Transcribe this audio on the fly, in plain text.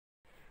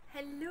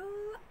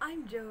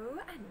I'm Jo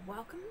and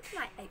welcome to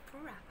my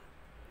April wrap.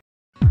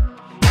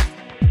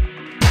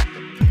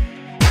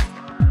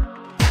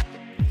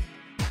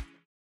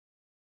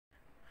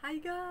 Hi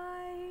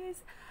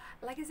guys!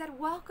 Like I said,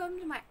 welcome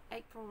to my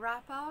April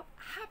wrap up.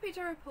 Happy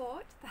to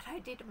report that I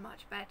did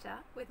much better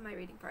with my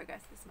reading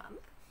progress this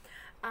month.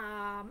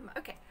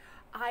 Okay,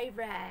 I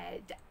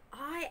read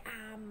I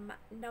Am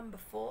Number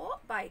 4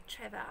 by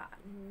Trevor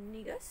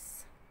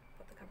Negus.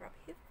 Put the cover up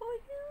here for you.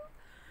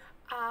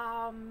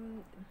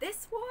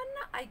 This one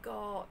I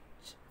got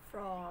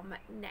from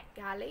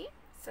Galley,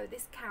 so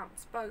this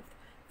counts both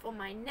for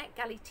my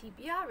Galley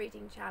TBR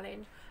reading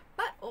challenge,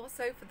 but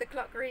also for the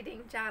clock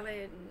reading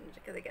challenge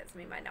because it gets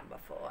me my number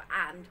 4,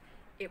 and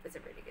it was a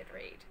really good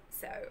read,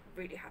 so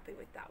really happy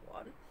with that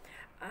one.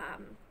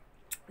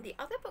 The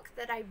other book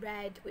that I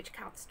read which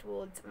counts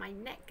towards my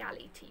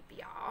Galley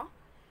TBR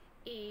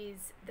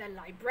is The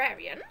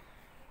Librarian,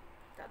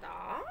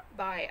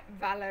 by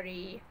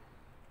Valerie.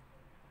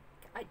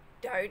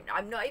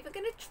 I'm not even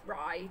going to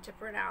try to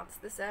pronounce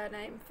the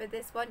surname for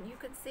this one. You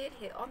can see it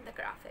here on the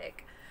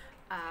graphic.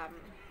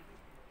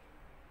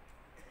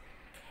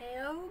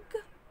 Keog?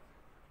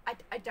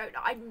 I don't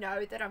know. I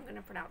know that I'm going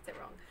to pronounce it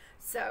wrong,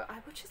 so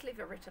I will just leave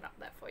it written up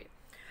there for you.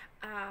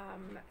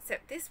 So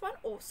this one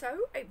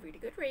also a really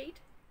good read.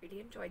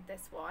 Really enjoyed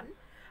this one.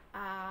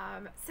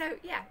 So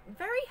yeah,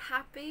 very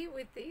happy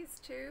with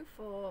these two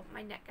for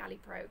my Galley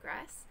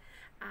progress.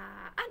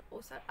 And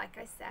also, like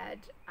I said,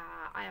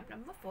 I Am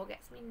Number 4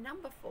 gets me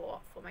number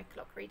 4 for my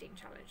clock reading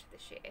challenge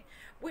this year,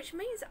 which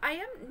means I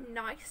am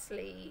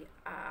nicely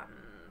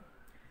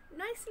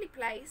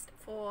placed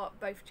for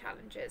both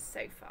challenges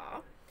so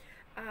far.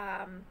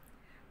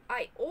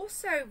 I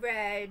also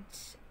read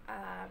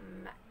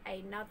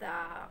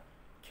another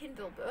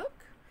Kindle book,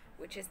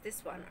 which is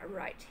this one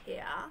right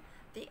here,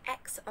 the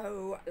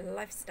XO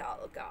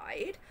Lifestyle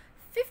Guide,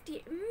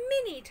 50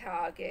 Mini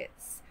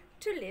Targets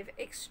to Live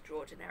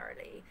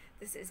Extraordinarily.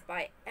 This is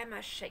by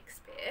Emma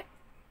Shakespeare.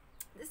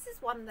 This is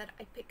one that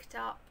I picked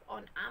up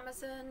on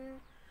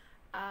Amazon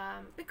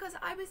because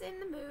I was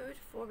in the mood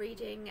for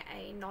reading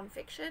a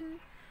non-fiction,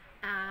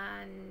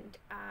 and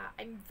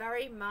I'm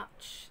very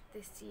much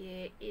this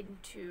year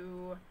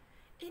into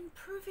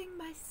improving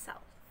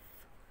myself.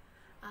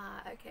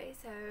 Okay,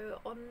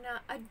 so on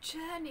a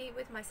journey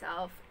with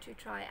myself to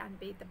try and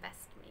be the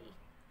best me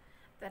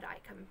that I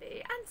can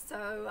be, and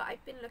so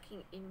I've been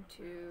looking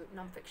into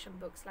non-fiction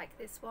books like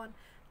this one.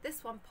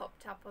 This one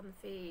popped up on the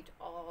feed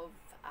of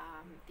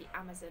the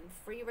Amazon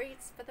free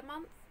reads for the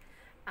month,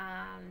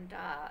 and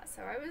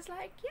so I was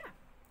like, yeah,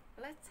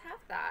 let's have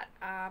that.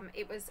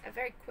 It was a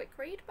very quick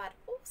read, but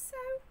also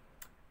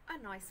a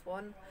nice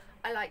one.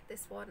 I like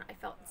this one. I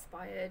felt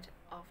inspired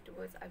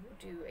afterwards. I will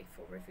do a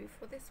full review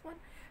for this one,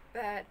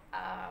 but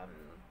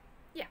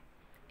yeah,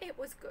 it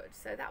was good,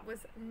 so that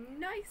was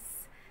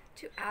nice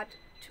to add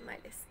to my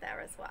list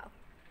there as well.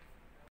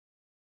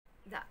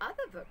 The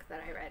other book that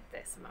I read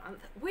this month,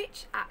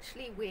 which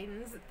actually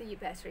wins the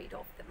best read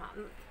of the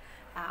month,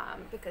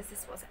 because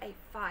this was a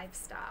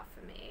 5-star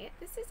for me,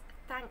 this is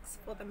Thanks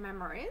for the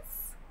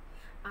Memories.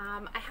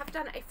 I have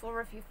done a full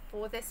review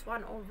for this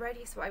one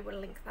already, so I will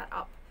link that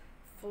up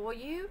for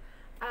you,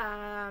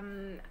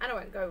 and I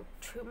won't go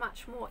too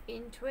much more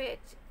into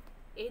it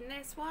in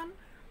this one,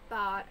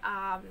 but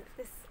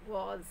this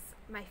was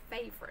my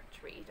favourite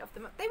read of the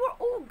month. They were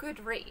all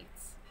good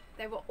reads.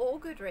 They were all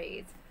good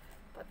reads,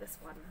 but this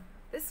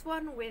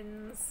one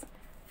wins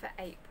for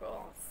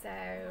April. So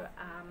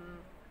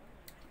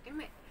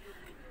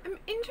I'm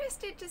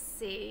interested to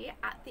see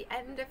at the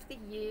end of the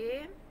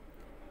year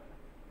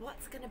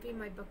what's going to be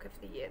my book of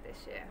the year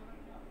this year.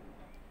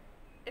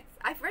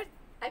 I've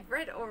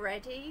read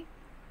already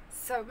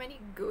so many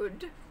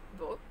good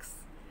books.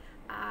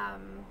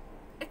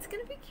 It's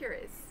going to be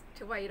curious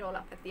to weigh it all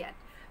up at the end.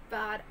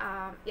 But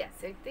yeah,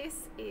 so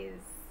this is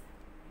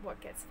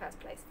what gets first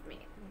place for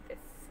me this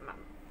month,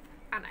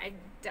 and I'm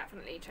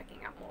definitely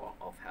checking out more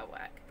of her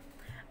work.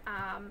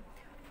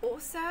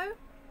 Also,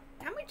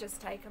 can we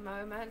just take a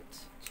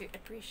moment to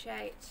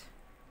appreciate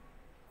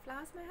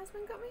flowers my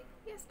husband got me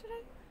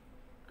yesterday?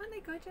 Aren't they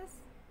gorgeous?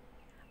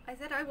 I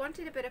said I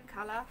wanted a bit of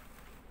colour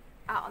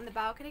out on the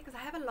balcony because I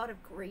have a lot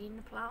of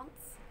green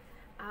plants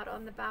out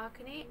on the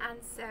balcony, and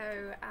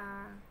so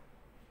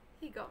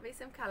he got me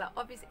some colour.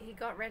 Obviously he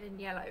got red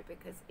and yellow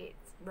because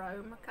it's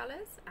Rome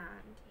colours,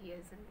 and he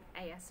is an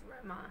AS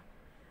Roma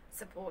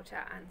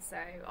supporter, and so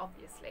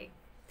obviously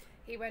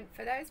he went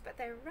for those, but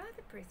they're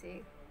rather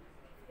pretty.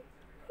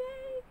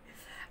 Yay!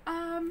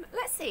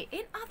 Let's see,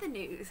 in other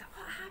news,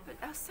 what happened?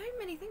 Oh, so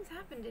many things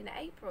happened in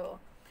April.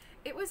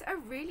 It was a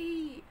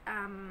really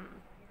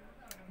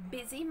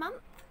busy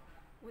month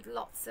with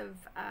lots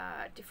of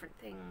different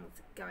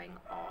things going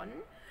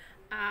on.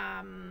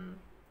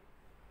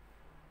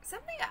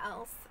 Something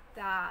else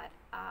that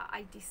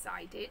I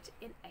decided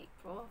in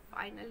April,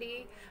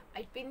 finally,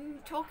 I've been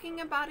talking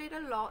about it a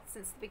lot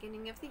since the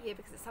beginning of the year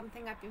because it's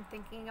something I've been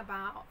thinking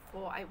about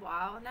for a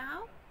while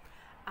now,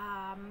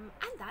 and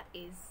that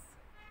is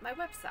my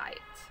website.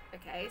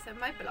 Okay, so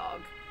my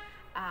blog.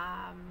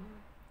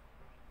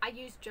 I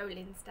use Jo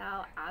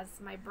Linsdale as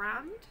my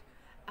brand,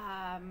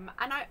 and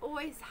I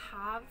always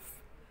have,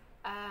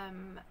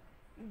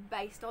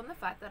 based on the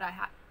fact that I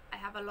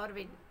have a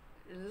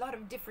lot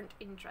of different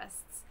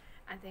interests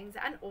and things,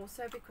 and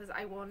also because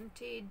I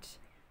wanted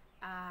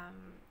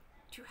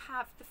to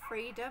have the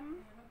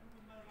freedom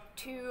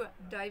to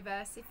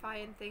diversify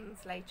in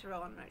things later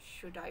on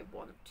should I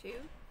want to.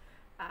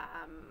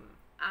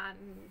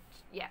 And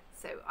yeah,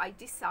 so I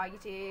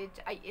decided,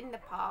 in the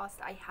past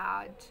I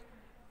had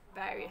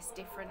various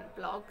different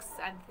blogs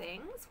and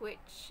things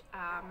which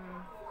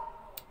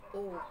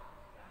all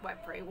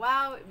went very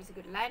well. It was a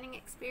good learning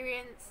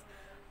experience.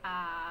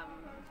 I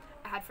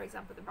had, for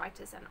example, the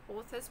Writers and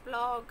Authors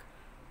blog,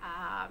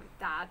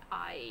 that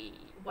I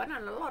won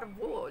a lot of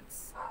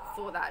awards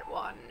for that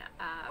one,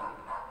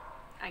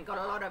 and got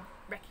a lot of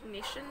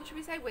recognition, should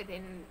we say,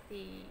 within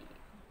the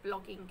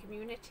blogging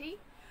community.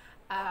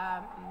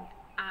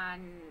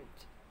 And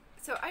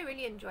so I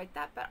really enjoyed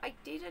that, but I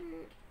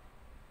didn't,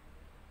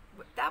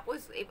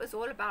 it was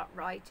all about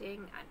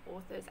writing and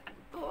authors and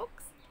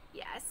books,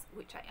 yes,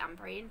 which I am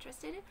very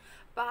interested in,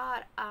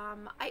 but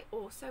I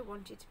also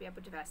wanted to be able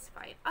to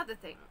diversify in other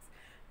things.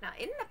 Now,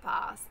 in the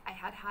past, I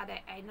had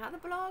another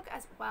blog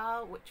as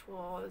well, which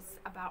was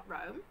about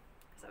Rome,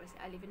 because obviously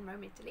I live in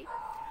Rome, Italy,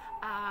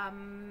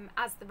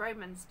 as the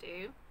Romans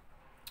do,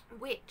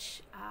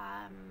 which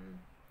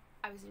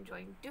I was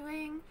enjoying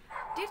doing.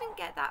 Didn't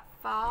get that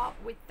far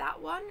with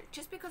that one,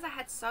 just because I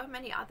had so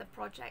many other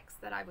projects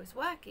that I was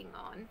working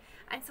on,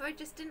 and so I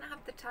just didn't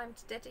have the time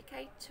to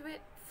dedicate to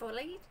it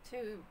fully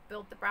to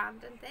build the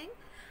brand and thing.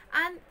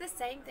 And the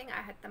same thing,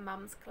 I had the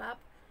Mums Club,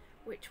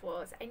 which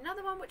was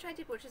another one which I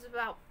did, which is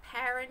about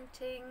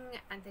parenting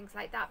and things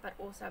like that, but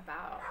also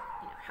about,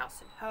 you know,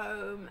 house and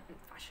home and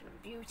fashion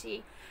and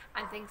beauty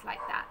and things like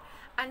that.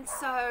 And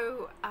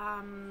so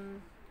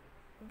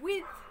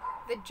with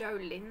the Jo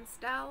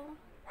Linsdale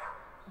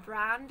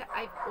brand,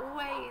 I've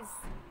always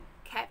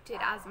kept it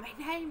as my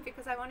name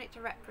because I want it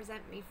to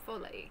represent me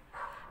fully.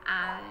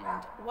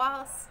 And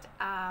whilst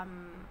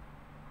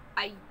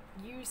I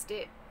used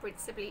it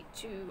principally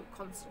to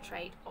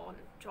concentrate on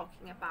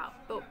talking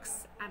about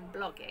books and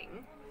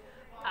blogging,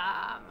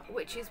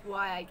 which is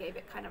why I gave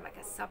it kind of like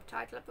a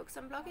subtitle of books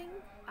and blogging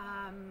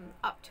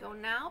up till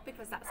now,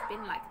 because that's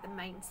been like the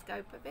main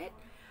scope of it.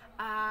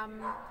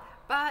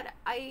 But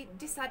I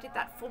decided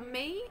that for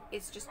me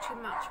it's just too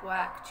much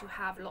work to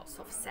have lots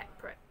of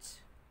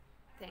separate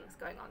things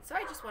going on, so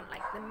I just want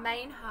like the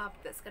main hub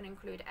that's going to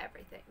include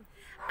everything.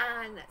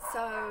 And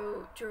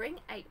so during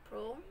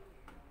April,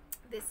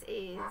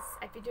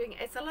 I've been doing,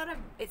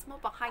 it's more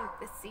behind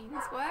the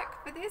scenes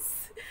work for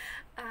this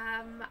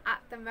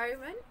at the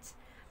moment,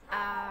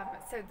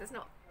 so there's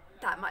not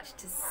that much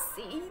to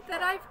see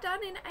that I've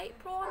done in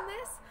April on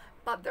this,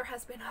 but there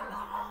has been a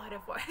lot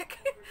of work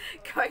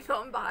going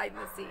on behind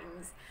the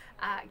scenes,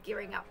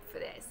 gearing up for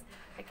this.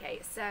 Okay,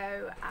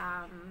 so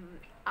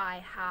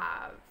I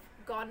have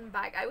gone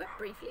back, I went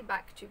briefly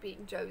back to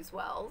being Jo's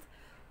World,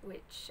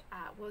 which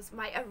was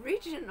my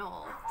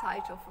original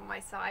title for my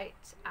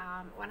site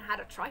when I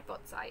had a tripod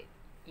site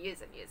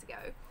years and years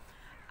ago,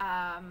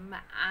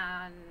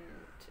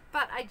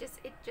 but it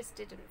just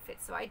didn't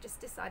fit, so I just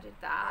decided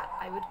that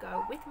I would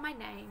go with my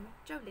name,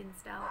 Jo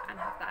Linsdale, and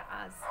have that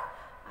as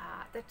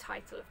the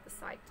title of the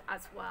site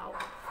as well,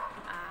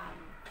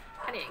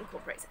 and it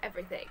incorporates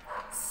everything.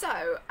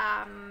 So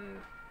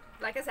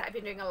like I said, I've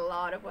been doing a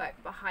lot of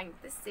work behind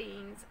the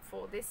scenes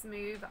for this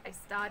move. I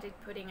started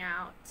putting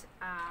out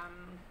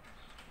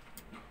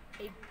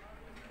a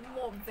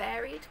more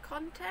varied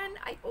content.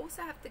 I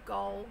also have the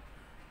goal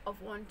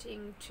of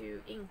wanting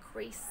to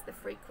increase the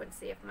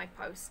frequency of my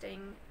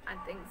posting and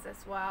things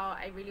as well.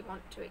 I really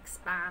want to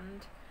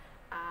expand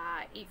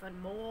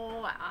even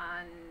more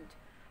and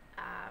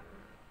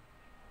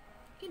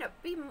you know,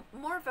 be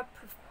more of a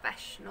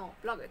professional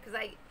blogger, because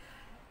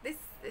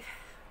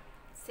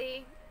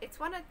see, it's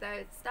one of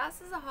those, it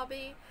starts as a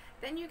hobby,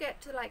 then you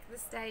get to like the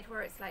stage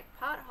where it's like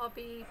part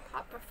hobby,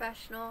 part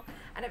professional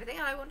and everything,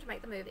 and I want to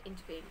make the move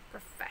into being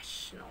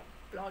professional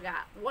blogger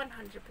 100%,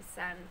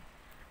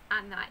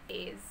 and that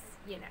is,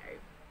 you know,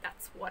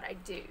 that's what I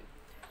do.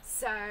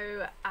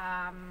 So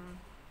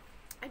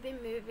I've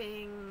been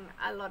moving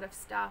a lot of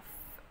stuff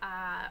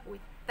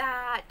with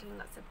that, doing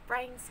lots of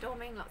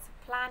brainstorming, lots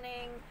of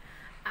planning,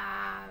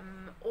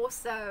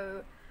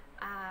 also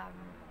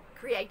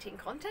creating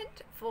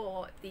content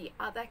for the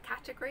other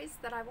categories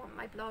that I want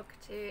my blog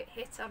to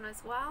hit on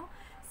as well.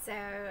 So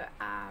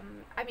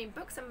I mean,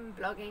 books and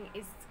blogging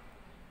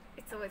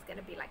it's always going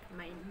to be like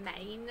my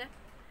main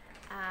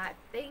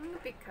thing,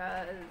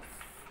 because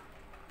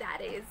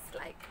that is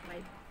like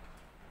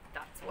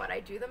that's what I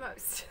do the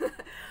most.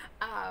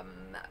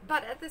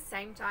 But at the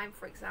same time,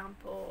 for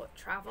example,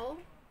 travel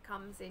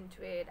comes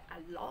into it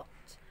a lot.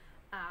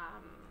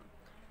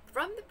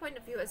 From the point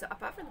of view, as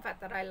apart from the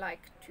fact that I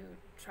like to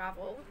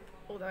travel,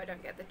 although I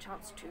don't get the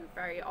chance to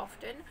very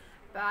often,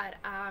 but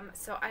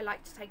so I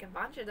like to take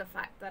advantage of the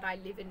fact that I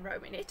live in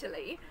Rome in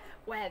Italy,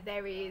 where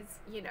there is,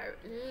 you know,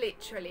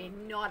 literally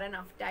not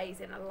enough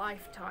days in a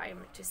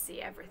lifetime to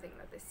see everything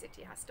that this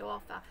city has to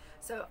offer.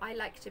 So I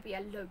like to be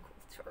a local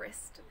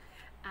tourist,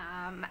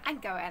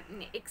 and go out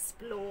and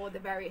explore the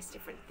various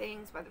different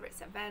things, whether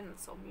it's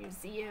events or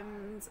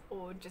museums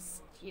or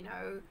just, you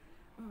know,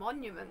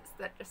 monuments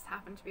that just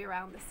happen to be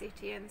around the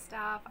city and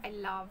stuff. I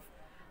love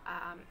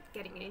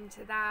getting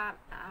into that.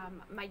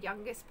 My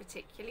youngest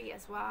particularly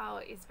as well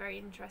is very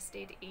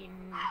interested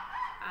in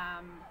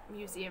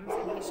museums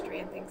and history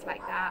and things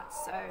like that,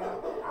 so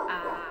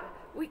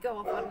we go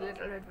off on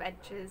little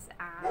adventures,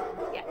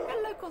 and yeah,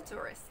 we're local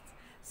tourists.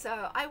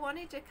 So I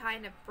wanted to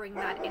kind of bring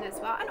that in as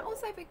well, and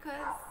also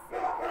because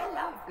I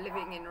love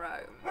living in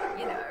Rome.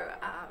 You know,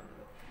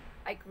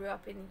 I grew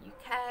up in the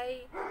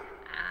UK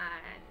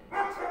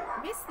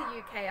and miss the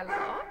UK a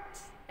lot,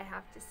 I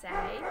have to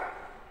say.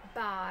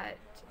 But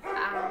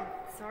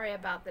sorry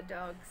about the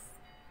dogs.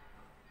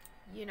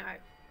 You know,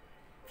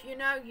 if you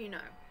know, you know.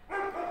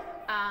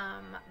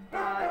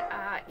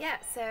 Yeah,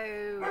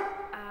 so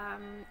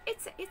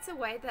it's a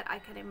way that I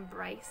can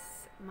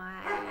embrace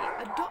my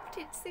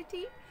adopted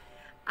city,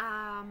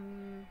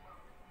 and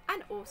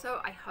also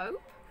I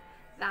hope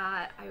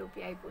that I will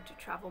be able to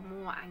travel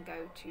more and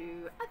go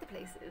to other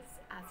places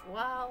as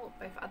well,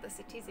 both other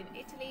cities in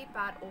Italy,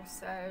 but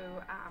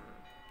also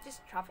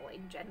just travel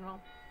in general.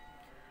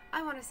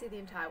 I want to see the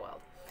entire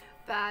world.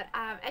 But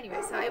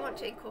anyway, so I want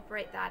to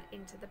incorporate that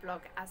into the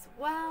blog as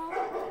well.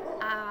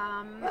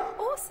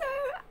 Also,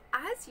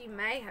 as you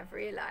may have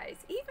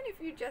realized, even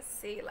if you just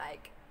see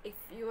like a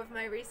few of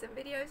my recent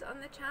videos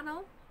on the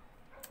channel,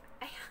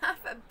 I have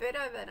a bit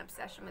of an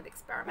obsession with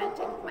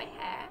experimenting with my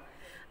hair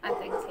and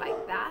things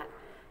like that.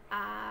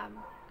 I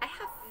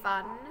have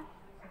fun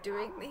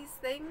doing these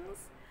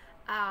things,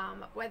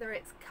 whether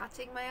it's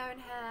cutting my own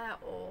hair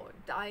or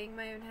dyeing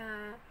my own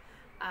hair.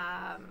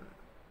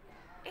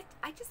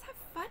 I just have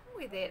fun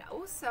with it.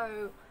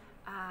 Also,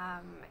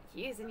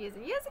 years and years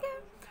and years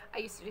ago, I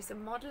used to do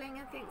some modeling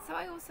and things, so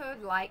I also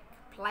like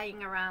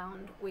playing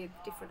around with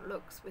different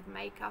looks with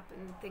makeup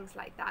and things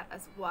like that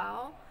as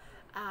well.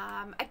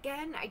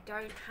 Again, I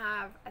don't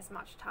have as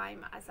much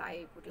time as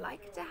I would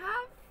like to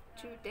have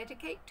to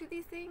dedicate to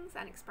these things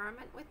and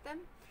experiment with them,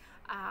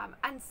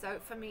 and so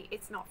for me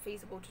it's not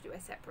feasible to do a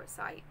separate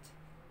site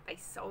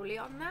based solely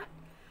on that.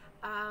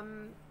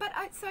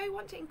 So I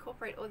want to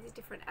incorporate all these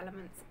different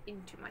elements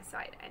into my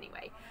site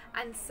anyway,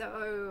 and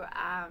so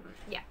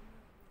yeah,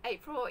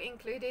 April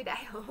included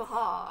a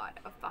lot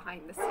of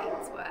behind the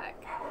scenes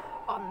work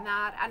on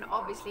that, and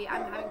obviously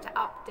I'm having to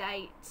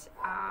update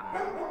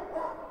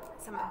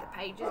some of the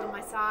pages on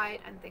my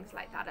site and things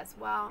like that as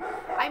well.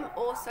 I'm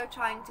also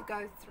trying to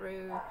go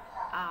through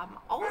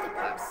older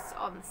posts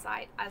on the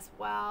site as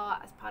well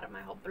as part of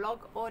my whole blog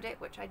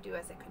audit, which I do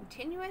as a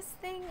continuous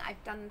thing.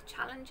 I've done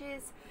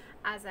challenges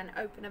as an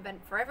open event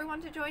for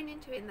everyone to join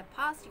into in the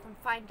past. You can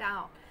find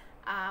out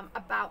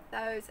about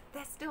those.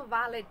 They're still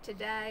valid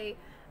today,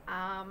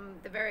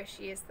 the various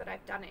years that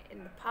I've done it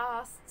in the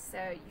past, so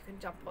you can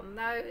jump on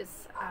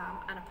those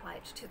and apply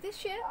it to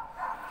this year.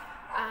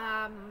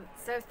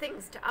 So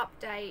things to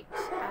update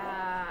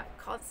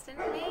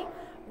constantly.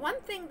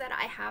 One thing that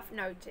I have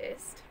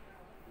noticed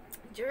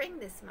during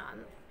this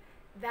month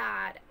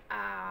that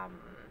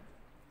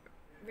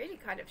really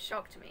kind of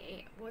shocked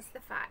me was the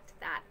fact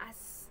that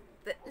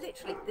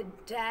literally the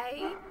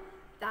day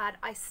that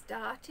I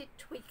started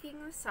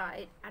tweaking the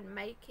site and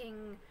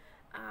making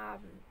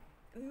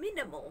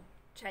minimal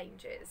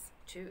changes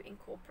to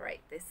incorporate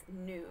this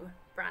new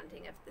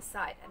branding of the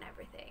site and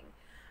everything,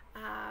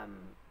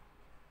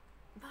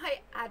 my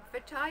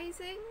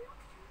advertising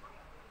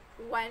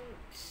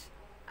went,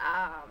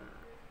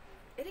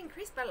 it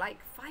increased by like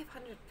 500%.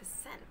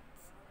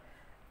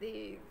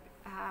 The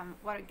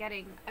what I'm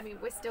getting, I mean,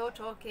 we're still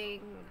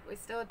talking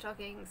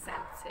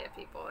cents here,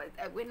 people.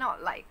 We're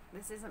not like,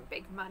 this isn't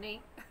big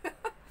money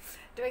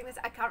doing this.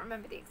 I can't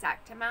remember the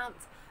exact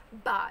amounts,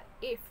 but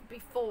if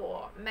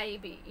before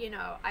maybe, you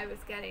know, I was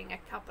getting a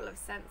couple of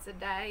cents a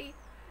day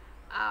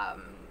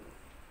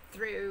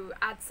through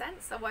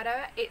AdSense or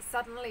whatever, it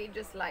suddenly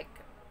just like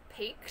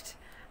peaked,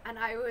 and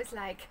I was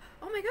like,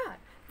 oh my god,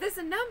 there's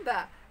a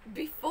number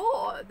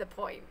before the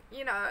point,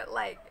 you know,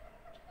 like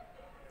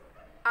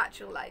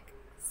actual like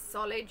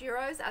solid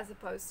euros as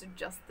opposed to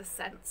just the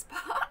cents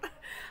part,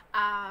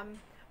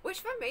 which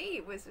for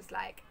me was just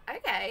like,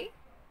 okay,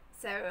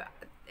 so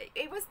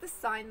it was the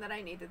sign that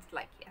I needed to,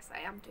 like, yes,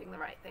 I am doing the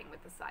right thing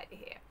with the site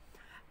here.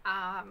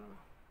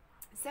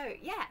 So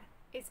yeah,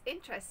 it's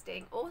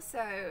interesting.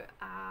 Also,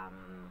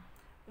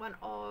 one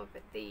of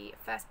the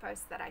first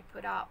posts that I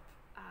put up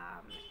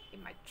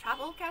in my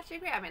travel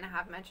category, I mean, I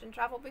have mentioned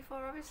travel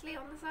before obviously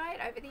on the site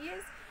over the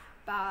years,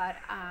 but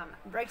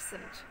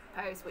recent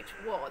post which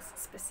was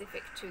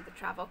specific to the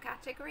travel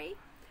category,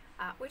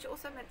 which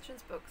also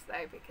mentions books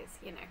though, because,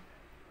 you know,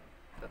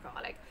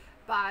 bookaholic,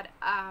 but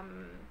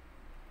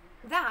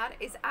that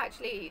is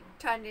actually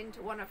turned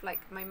into one of like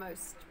my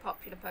most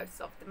popular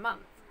posts of the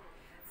month,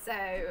 so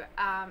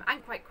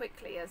and quite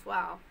quickly as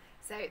well.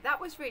 So that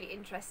was really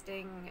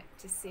interesting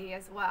to see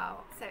as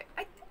well. So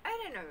I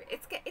don't know,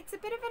 it's a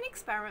bit of an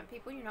experiment,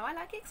 people. You know, I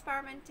like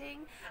experimenting,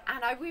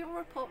 and I will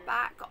report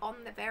back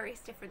on the various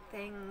different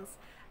things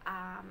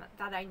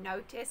that I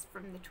notice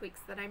from the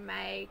tweaks that I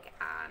make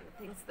and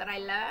things that I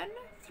learn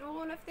through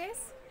all of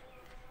this.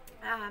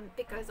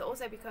 Because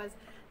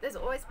there's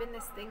always been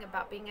this thing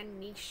about being a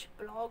niche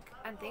blog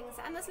and things,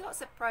 and there's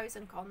lots of pros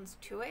and cons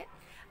to it,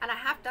 and I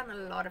have done a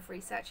lot of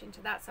research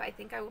into that, so I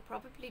think I will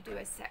probably do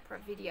a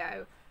separate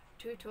video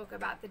to talk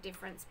about the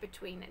difference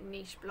between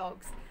niche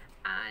blogs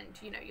and,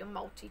 you know, your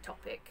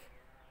multi-topic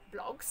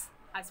blogs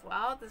as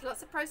well. There's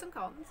lots of pros and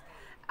cons.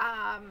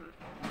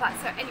 But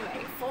so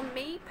anyway, for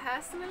me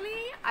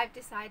personally, I've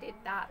decided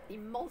that the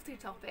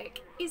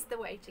multi-topic is the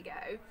way to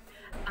go.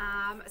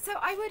 So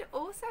I would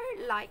also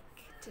like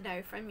to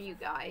know from you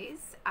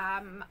guys.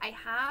 I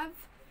have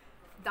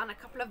done a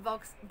couple of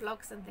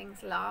vlogs and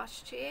things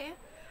last year.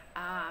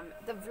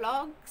 The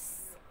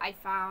vlogs, I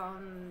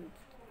found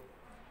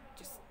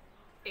just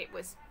it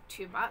was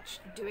too much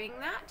doing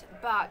that,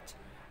 but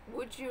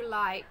would you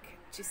like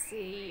to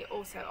see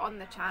also on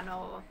the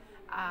channel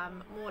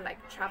more like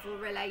travel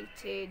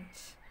related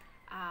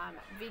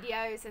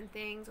videos and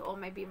things, or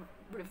maybe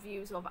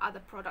reviews of other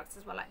products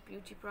as well, like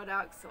beauty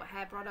products or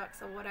hair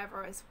products or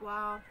whatever as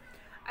well?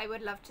 I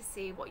would love to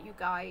see what you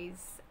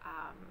guys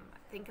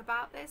think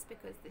about this,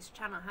 because this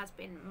channel has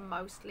been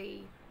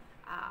mostly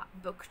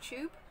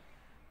booktube.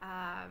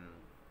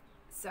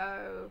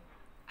 So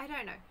I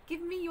don't know,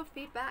 give me your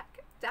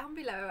feedback down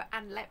below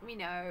and let me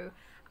know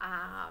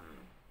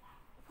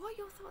what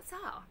your thoughts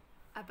are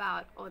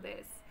about all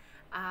this.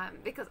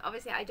 Because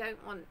obviously I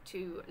don't want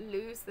to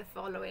lose the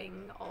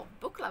following of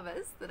book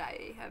lovers that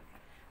I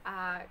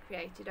have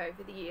created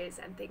over the years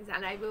and things,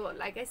 and I will,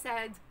 like I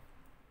said,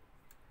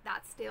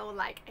 that's still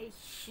like a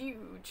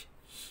huge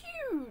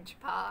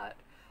part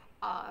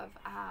of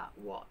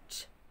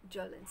what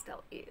Jolene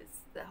still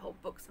is. The whole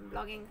books and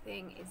blogging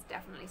thing is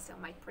definitely still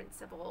my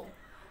principal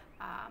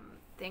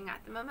thing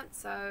at the moment,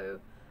 so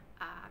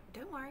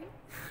don't worry,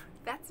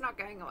 that's not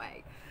going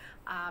away.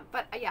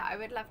 But yeah, I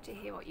would love to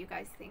hear what you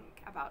guys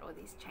think about all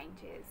these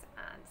changes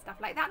and stuff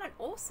like that. And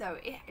also,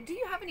 do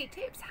you have any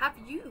tips? Have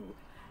you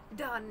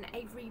done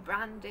a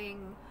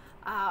rebranding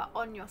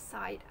on your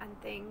site and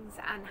things,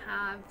 and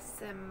have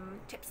some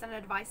tips and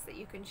advice that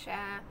you can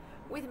share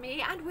with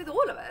me and with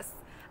all of us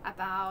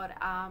about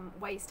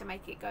ways to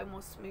make it go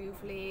more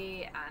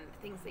smoothly and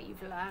things that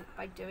you've learned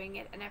by doing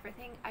it and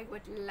everything? I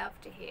would love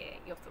to hear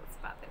your thoughts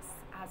about this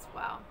as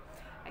well.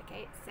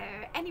 Okay, so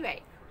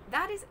anyway,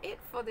 that is it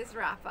for this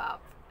wrap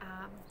up.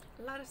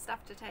 A lot of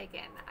stuff to take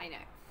in, I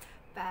know,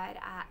 but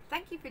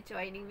thank you for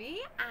joining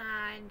me,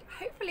 and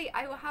hopefully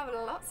I will have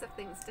lots of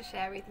things to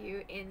share with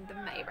you in the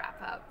May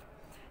wrap up.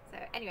 So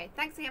anyway,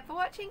 thanks again for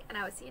watching, and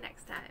I will see you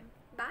next time.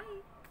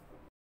 Bye.